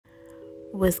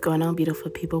What's going on, beautiful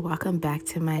people? Welcome back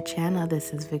to my channel.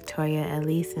 This is Victoria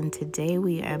Elise, and today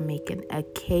we are making a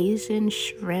Cajun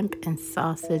shrimp and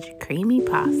sausage creamy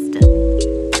pasta.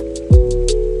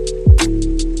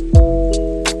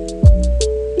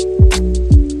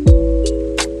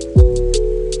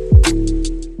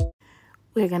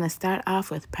 We're going to start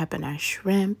off with prepping our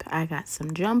shrimp. I got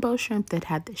some jumbo shrimp that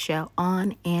had the shell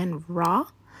on and raw.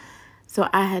 So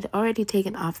I had already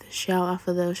taken off the shell off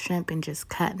of those shrimp and just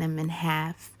cut them in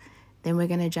half. Then we're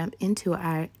going to jump into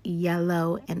our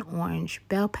yellow and orange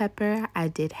bell pepper. I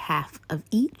did half of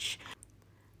each.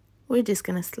 We're just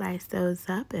going to slice those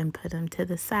up and put them to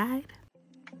the side.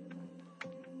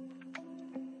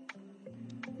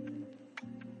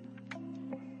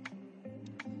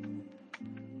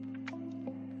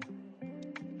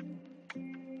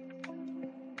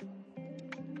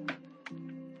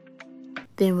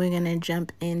 Then we're going to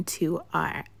jump into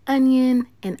our onion,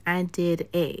 and I did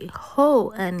a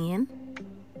whole onion.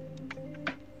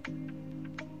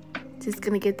 Just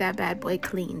going to get that bad boy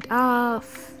cleaned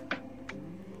off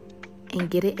and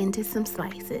get it into some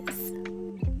slices.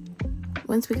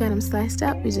 Once we got them sliced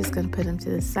up, we're just going to put them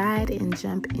to the side and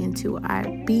jump into our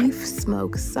beef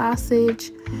smoked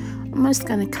sausage. I'm just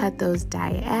going to cut those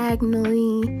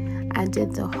diagonally. I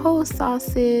did the whole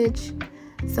sausage.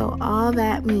 So all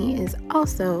that meat is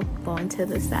also going to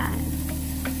the side.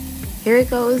 Here it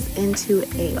goes into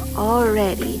a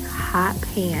already hot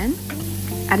pan.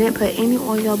 I didn't put any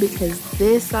oil because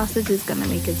this sausage is going to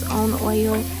make its own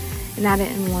oil, and I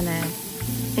didn't want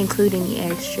to include any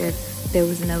extra. There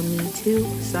was no need to,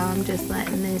 so I'm just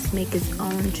letting this make its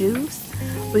own juice.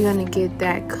 We're going to get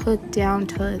that cooked down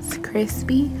till it's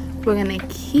crispy. We're going to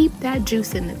keep that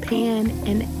juice in the pan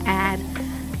and add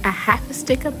a half a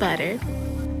stick of butter.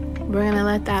 We're going to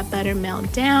let that butter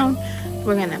melt down.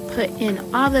 We're going to put in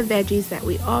all the veggies that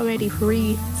we already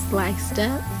pre-sliced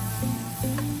up.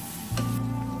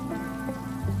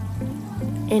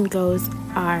 In goes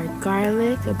our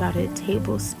garlic, about a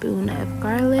tablespoon of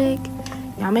garlic.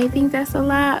 Y'all may think that's a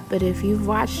lot, but if you've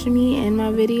watched me in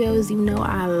my videos, you know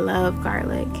I love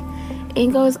garlic.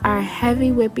 In goes our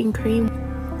heavy whipping cream.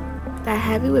 That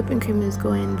heavy whipping cream is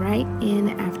going right in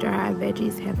after our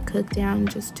veggies have cooked down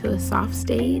just to a soft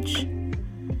stage.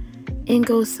 In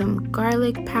goes some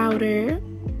garlic powder.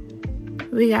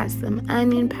 We got some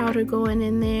onion powder going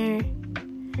in there,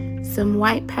 some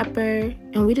white pepper,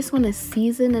 and we just want to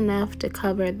season enough to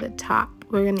cover the top.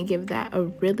 We're going to give that a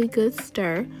really good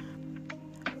stir.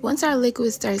 Once our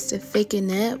liquid starts to thicken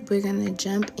up, we're going to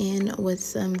jump in with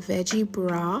some veggie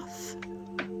broth.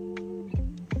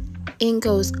 In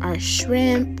goes our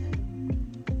shrimp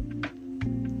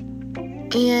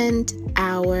and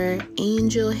our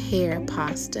angel hair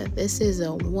pasta. This is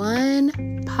a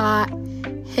one pot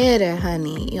hitter,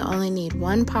 honey. You only need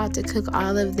one pot to cook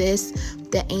all of this.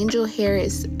 The angel hair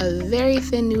is a very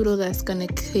thin noodle that's going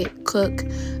to cook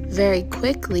very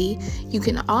quickly. You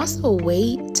can also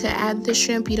wait to add the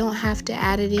shrimp. You don't have to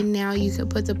add it in now. You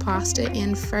could put the pasta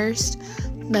in first,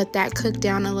 let that cook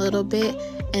down a little bit,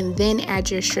 and then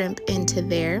add your shrimp into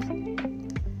there.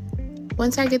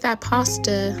 Once I get that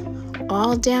pasta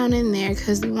all down in there,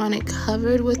 because we want it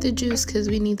covered with the juice, because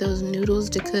we need those noodles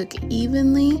to cook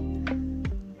evenly.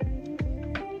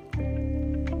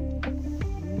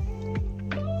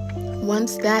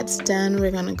 Once that's done,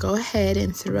 we're going to go ahead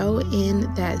and throw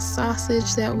in that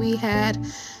sausage that we had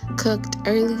cooked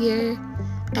earlier.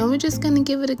 And we're just going to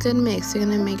give it a good mix. We're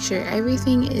going to make sure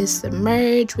everything is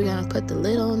submerged. We're going to put the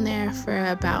lid on there for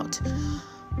about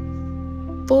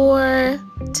 4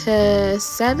 to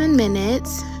 7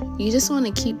 minutes. You just want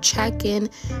to keep checking.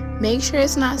 Make sure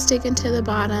it's not sticking to the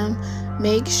bottom.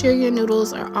 Make sure your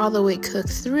noodles are all the way cooked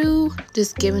through.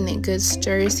 Just giving it good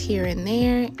stirs here and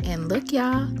there. And look,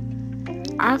 y'all,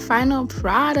 our final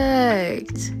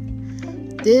product.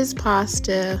 This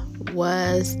pasta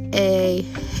was a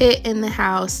hit in the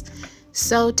house.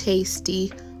 So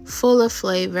tasty, full of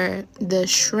flavor. The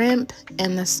shrimp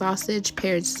and the sausage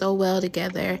paired so well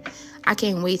together. I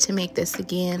can't wait to make this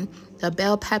again. The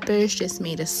bell peppers just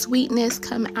made a sweetness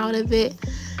come out of it.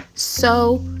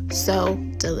 So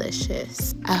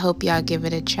delicious. I hope y'all give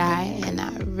it a try, and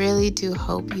I really do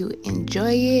hope you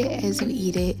enjoy it as you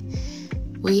eat it.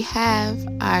 We have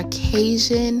our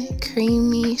Cajun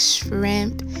creamy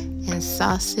shrimp and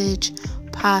sausage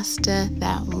pasta,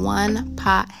 that one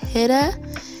pot hitter.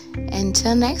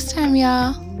 Until next time,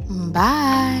 y'all.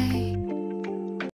 Bye.